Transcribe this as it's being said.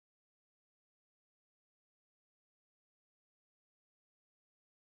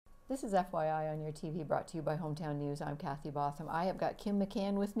This is FYI on Your TV, brought to you by Hometown News. I'm Kathy Botham. I have got Kim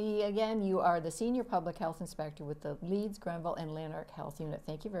McCann with me again. You are the Senior Public Health Inspector with the Leeds, Grenville and Lanark Health Unit.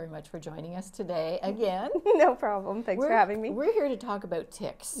 Thank you very much for joining us today again. No problem. Thanks for having me. We're here to talk about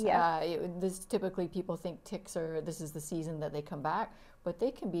ticks. Yeah. Typically people think ticks this is the season that they come back, but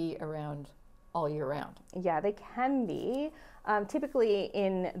they can be around all year round. Yeah, they can be. Typically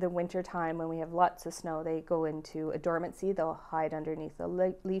in the winter time when we have lots of snow, they go into a dormancy. They'll hide underneath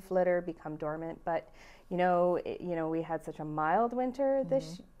the leaf litter, become dormant. But we had such a mild winter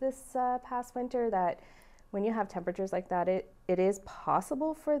this past winter that when you have temperatures like that, it is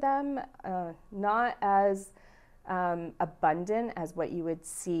possible for them, not as abundant as what you would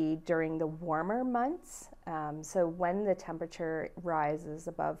see during the warmer months. So when the temperature rises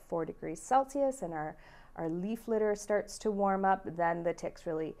above 4 degrees Celsius and our leaf litter starts to warm up, then the ticks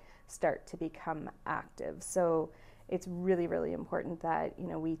really start to become active. So it's really, really important that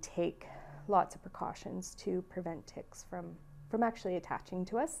we take lots of precautions to prevent ticks from actually attaching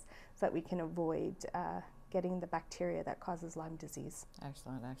to us, so that we can avoid getting the bacteria that causes Lyme disease.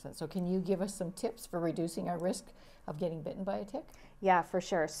 Excellent, excellent. So can you give us some tips for reducing our risk of getting bitten by a tick? Yeah, for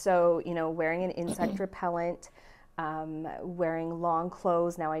sure. So, wearing an insect repellent, wearing long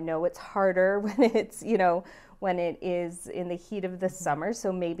clothes. Now I know it's harder when it is in the heat of the summer.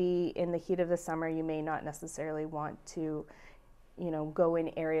 So maybe in the heat of the summer, you may not necessarily want to, go in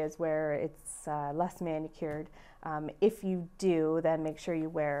areas where it's less manicured. If you do, then make sure you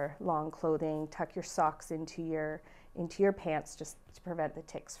wear long clothing, tuck your socks into your pants just to prevent the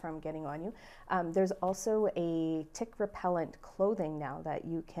ticks from getting on you. There's also a tick repellent clothing now that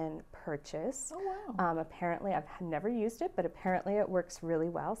you can purchase. Oh, wow. Apparently, I've never used it, but apparently it works really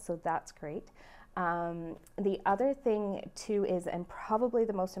well, so that's great. The other thing too is, and probably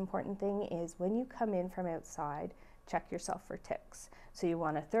the most important thing, is when you come in from outside, check yourself for ticks. So you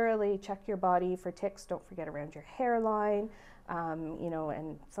want to thoroughly check your body for ticks. Don't forget around your hairline.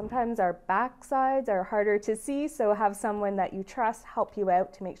 And sometimes our backsides are harder to see, so have someone that you trust help you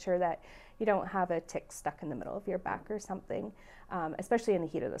out to make sure that you don't have a tick stuck in the middle of your back or something, especially in the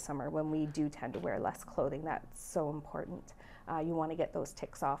heat of the summer when we do tend to wear less clothing. That's so important. You want to get those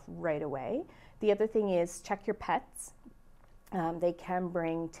ticks off right away. The other thing is check your pets. They can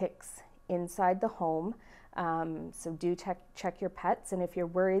bring ticks inside the home. So do check your pets, and if you're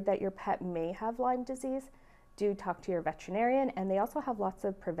worried that your pet may have Lyme disease, do talk to your veterinarian. And they also have lots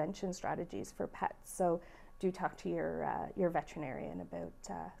of prevention strategies for pets, so do talk to your veterinarian about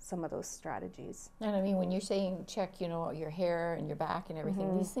some of those strategies. And I mean, when you're saying check, your hair and your back and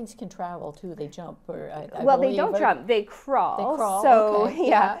everything, these things can travel too. They jump, or well, they don't jump; they crawl. They crawl. So okay.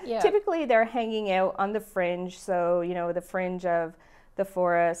 yeah. Typically they're hanging out on the fringe. So the fringe of the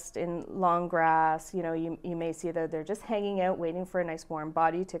forest in long grass, you may see that they're just hanging out waiting for a nice warm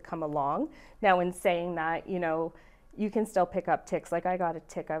body to come along. Now, in saying that, you can still pick up ticks. Like I got a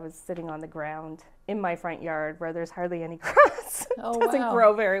tick, I was sitting on the ground in my front yard where there's hardly any grass. Oh, it doesn't wow.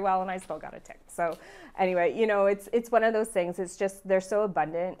 grow very well, and I still got a tick. So anyway, it's one of those things. It's just they're so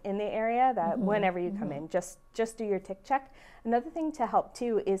abundant in the area that whenever you come in, just do your tick check. Another thing to help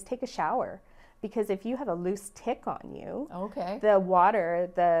too is take a shower. Because if you have a loose tick on you, okay, the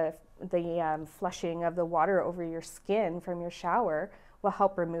water, the flushing of the water over your skin from your shower will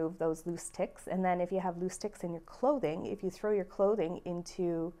help remove those loose ticks. And then if you have loose ticks in your clothing, if you throw your clothing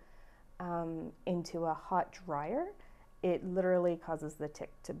into a hot dryer, it literally causes the tick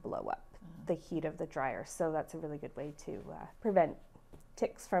to blow up, the heat of the dryer. So that's a really good way to prevent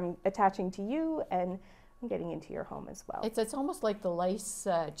ticks from attaching to you and getting into your home as well. It's almost like the lice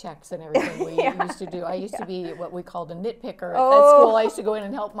checks and everything we used to do. I used to be what we called a nitpicker at school. I used to go in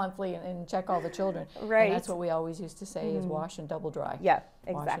and help monthly and check all the children. Right. And that's what we always used to say is wash and double dry. Yeah,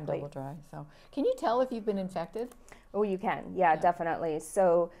 exactly. Wash and double dry. So can you tell if you've been infected? Oh, you can. Yeah, definitely.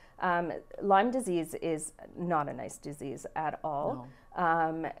 So Lyme disease is not a nice disease at all.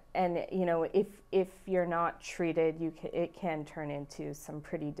 No. And if you're not treated, it can turn into some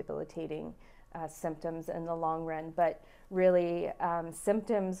pretty debilitating symptoms in the long run, but really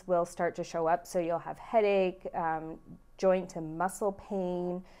symptoms will start to show up. So you'll have headache, joint and muscle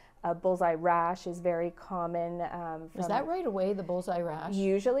pain, bullseye rash is very common. Is that right away, the bullseye rash?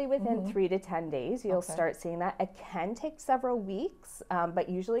 Usually within 3 to 10 days, you'll start seeing that. It can take several weeks, but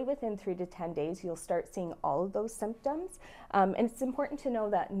usually within 3 to 10 days, you'll start seeing all of those symptoms. And it's important to know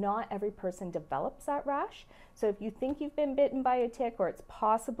that not every person develops that rash. So if you think you've been bitten by a tick, or it's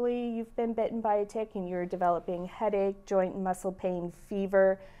possibly you've been bitten by a tick and you're developing headache, joint and muscle pain,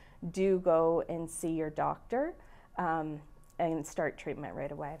 fever, do go and see your doctor and start treatment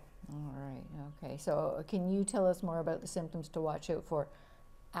right away. All right, okay. So can you tell us more about the symptoms to watch out for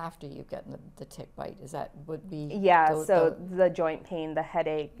after you've gotten the tick bite? Is that would be so the joint pain, the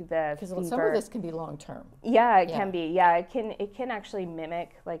headache, the because fever. some of this can be long term. Yeah, it can be. Yeah, it can actually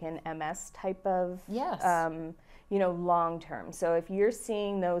mimic like an MS type of long term. So if you're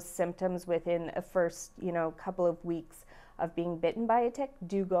seeing those symptoms within a first couple of weeks of being bitten by a tick,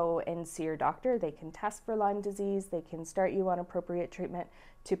 do go and see your doctor. They can test for Lyme disease. They can start you on appropriate treatment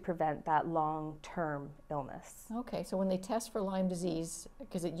to prevent that long-term illness. Okay, so when they test for Lyme disease,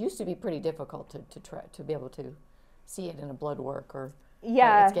 because it used to be pretty difficult to try to be able to see it in a blood work, or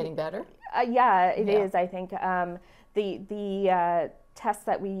it's getting better. It is. I think the test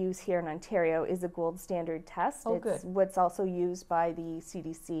that we use here in Ontario is a gold standard test. Oh, it's good. what's also used by the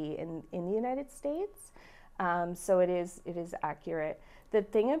CDC in the United States. So it is accurate. The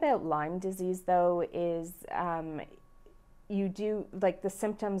thing about Lyme disease, though, is you do, like, the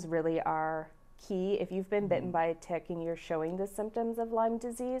symptoms really are key. If you've been bitten by a tick and you're showing the symptoms of Lyme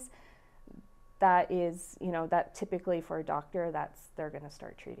disease, that is, that typically for a doctor, they're going to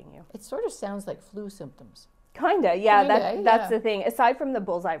start treating you. It sort of sounds like flu symptoms. Kinda, yeah. That's the thing. Aside from the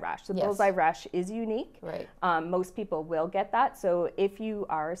bullseye rash, the bullseye rash is unique. Right. Most people will get that. So if you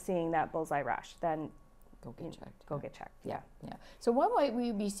are seeing that bullseye rash, then go get checked. Go get checked. Yeah. So what might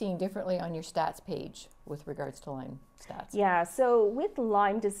we be seeing differently on your stats page with regards to Lyme stats? Yeah. So with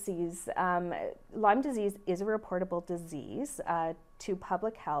Lyme disease is a reportable disease to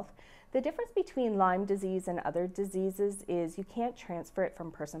public health. The difference between Lyme disease and other diseases is you can't transfer it from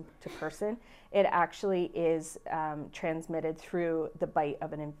person to person. It actually is transmitted through the bite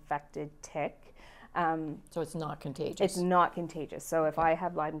of an infected tick. So it's not contagious? It's not contagious. So if I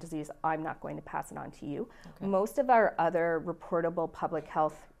have Lyme disease, I'm not going to pass it on to you. Okay. Most of our other reportable public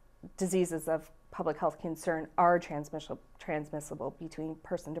health diseases of public health concern are transmissible between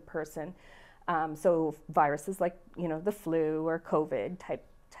person to person. So viruses like, the flu or COVID type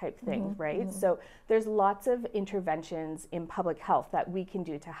thing, right? So there's lots of interventions in public health that we can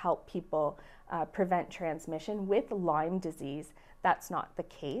do to help people prevent transmission. With Lyme disease, that's not the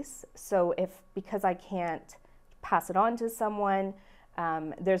case. So because I can't pass it on to someone,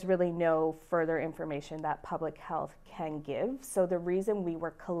 there's really no further information that public health can give. So the reason we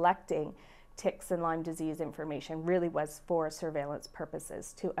were collecting ticks and Lyme disease information really was for surveillance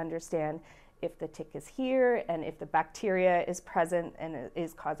purposes, to understand if the tick is here and if the bacteria is present and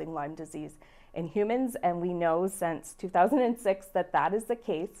is causing Lyme disease in humans. And we know since 2006 that is the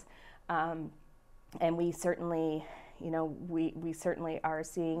case. And we certainly, we certainly are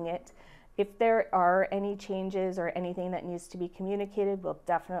seeing it. If there are any changes or anything that needs to be communicated, we'll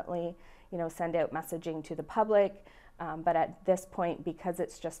definitely, send out messaging to the public. But at this point, because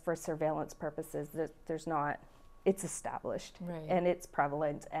it's just for surveillance purposes, there's not, it's established, right, and it's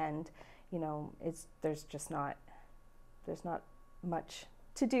prevalent, and there's not much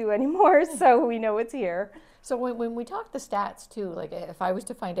to do anymore, so we know it's here. So when we talk the stats too, like if I was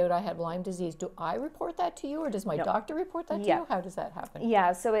to find out I had Lyme disease, do I report that to you, or does my doctor report that to you? How does that happen?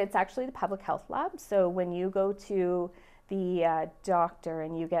 Yeah, so it's actually the public health lab. So when you go to the doctor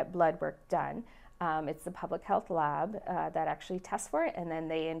and you get blood work done, it's the public health lab that actually tests for it, and then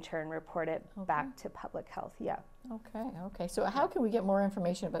they in turn report it back to public health. Yeah. Okay. So how can we get more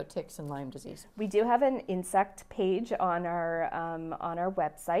information about ticks and Lyme disease? We do have an insect page on our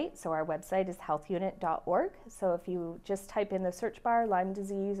website. So our website is healthunit.org. So if you just type in the search bar Lyme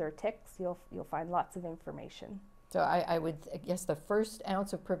disease or ticks, you'll find lots of information. So I would guess the first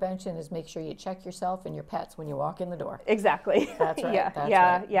ounce of prevention is make sure you check yourself and your pets when you walk in the door. Exactly. That's right.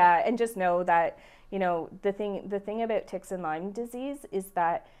 Yeah. And just know that, the thing about ticks and Lyme disease is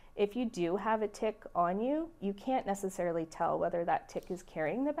that if you do have a tick on you, you can't necessarily tell whether that tick is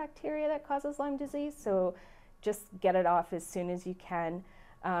carrying the bacteria that causes Lyme disease. So just get it off as soon as you can.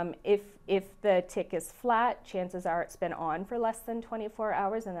 If the tick is flat, chances are it's been on for less than 24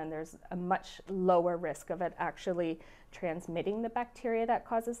 hours, and then there's a much lower risk of it actually transmitting the bacteria that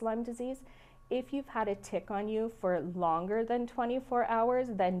causes Lyme disease. If you've had a tick on you for longer than 24 hours,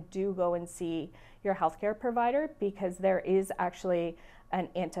 then do go and see your healthcare provider, because there is actually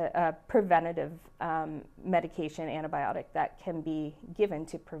a preventative medication, antibiotic, that can be given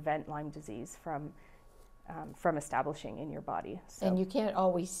to prevent Lyme disease from establishing in your body. So. And you can't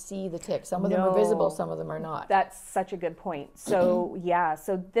always see the ticks. Some of them are visible, some of them are not. That's such a good point. So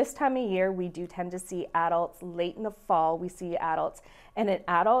so this time of year we do tend to see adults. Late in the fall we see adults, and an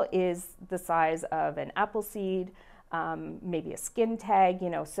adult is the size of an apple seed, maybe a skin tag,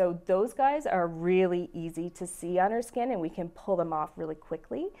 so those guys are really easy to see on our skin, and we can pull them off really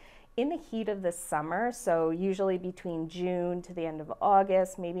quickly. In the heat of the summer, so usually between June to the end of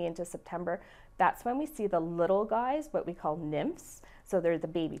August, maybe into September, that's when we see the little guys, what we call nymphs. So they're the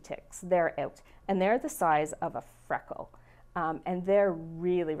baby ticks, they're out. And they're the size of a freckle. And they're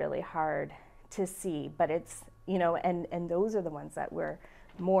really, really hard to see, but it's, you know, and those are the ones that we're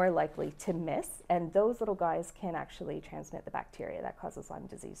more likely to miss. And those little guys can actually transmit the bacteria that causes Lyme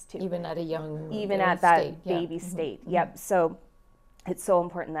disease too. Even at a young Even at that state. baby Yeah. state, yep. So it's so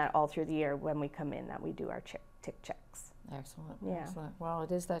important that all through the year when we come in that we do our tick checks. Excellent. Yeah. Excellent. Well,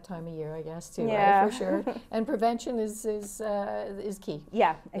 it is that time of year, I guess, too, Yeah. right? For sure. And prevention is key.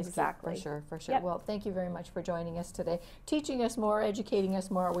 Yeah, Is key, exactly. for sure, for sure. Yep. Well, thank you very much for joining us today, teaching us more, educating us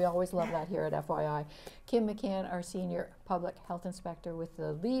more. We always love that here at FYI. Kim McCann, our Senior Public Health Inspector with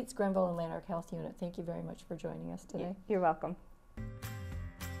the Leeds, Grenville and Lanark Health Unit. Thank you very much for joining us today. You're welcome.